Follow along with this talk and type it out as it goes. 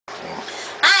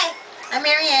I'm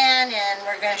Marianne, and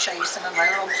we're going to show you some of our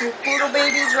little cute poodle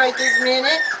babies right this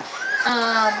minute.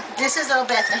 This is little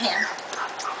Bethlehem.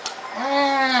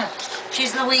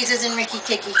 She's Louise's and Ricky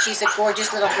Ticky. She's a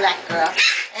gorgeous little black girl.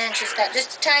 And she's got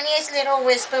just the tiniest little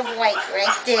wisp of white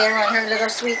right there on her little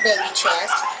sweet baby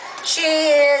chest. She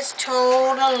is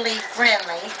totally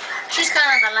friendly. She's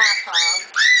kind of a lap hog.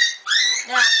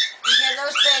 Now, you hear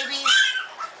those babies?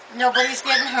 Nobody's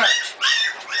getting hurt.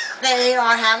 They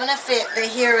are having a fit. They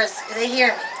hear us. They hear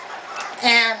me.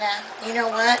 And you know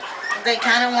what? They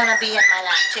kind of want to be in my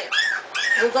lap too.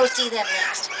 We'll go see them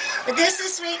next. But this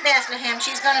is sweet Bethlehem.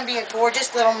 She's going to be a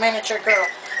gorgeous little miniature girl.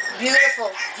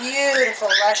 Beautiful, beautiful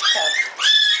lush coat.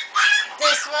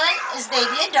 This one is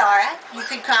baby Adara. You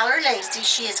could call her Lacey.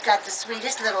 She has got the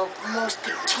sweetest little, most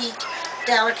petite,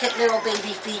 delicate little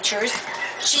baby features.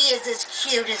 She is as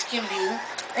cute as can be.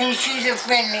 And she's a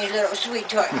friendly little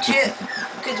sweetheart too.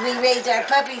 Because we raise our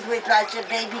puppies with lots of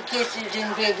baby kisses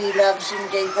and baby loves,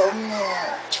 and they go,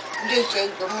 they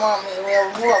say, Mommy, we'll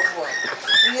walk one.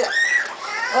 Yeah.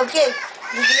 Okay,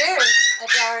 here's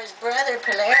Adara's brother,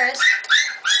 Polaris.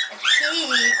 And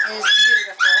he is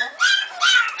beautiful.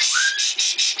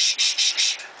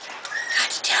 Got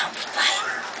to tell him to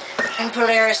fight. And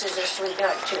Polaris is a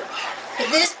sweetheart too. But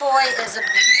this boy is a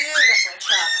beautiful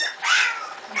chocolate.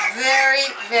 Very,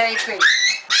 very pretty.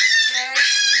 Very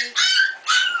sweet.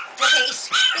 Very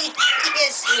sweet. He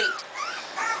is sweet.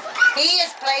 He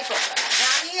is playful.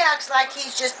 Now he acts like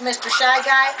he's just Mr. Shy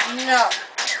Guy. No.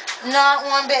 Not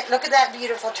one bit. Look at that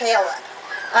beautiful tail up.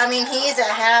 I mean, he's a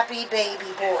happy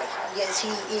baby boy. Yes,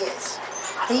 he is.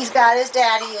 He's got his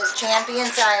daddy as champion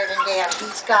sired and dam.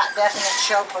 He's got definite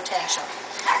show potential.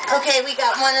 Okay, we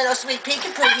got one little sweet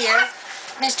peekapoo here,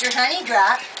 Mr. Honey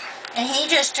Drop, and he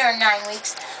just turned 9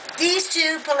 weeks. These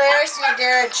two, Polaris and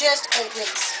Adara, just 8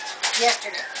 weeks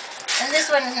yesterday. And this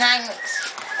one is 9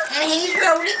 weeks. And he's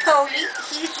roly-poly.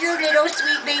 He's your little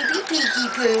sweet baby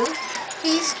peeky-poo.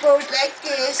 He goes like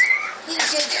this. He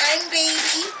says, I'm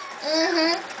baby.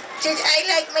 Says, I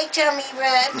like my tummy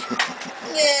rubbed.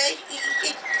 Yeah,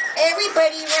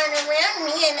 everybody run around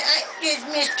me, and I'm just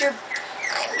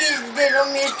little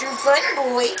Mr. Fun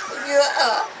Boy.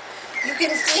 Yeah. You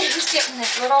can see he's getting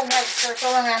this little white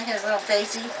circle around his little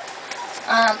facey.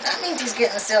 That means he's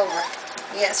getting silver.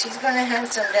 Yes, he's going to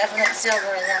have some definite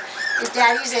silver in there. His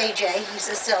daddy's AJ. He's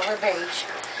a silver beige.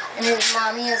 And his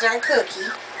mommy is our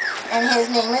Cookie. And his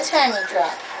name is Honey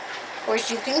Drop. Of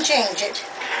course, you can change it.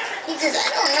 He says, I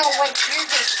don't know what you're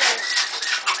just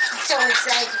so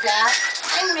excited about.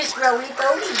 I'm Miss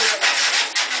Roly-Poly Boy.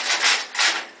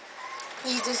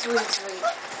 He's a sweet, sweet.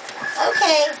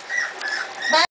 Okay.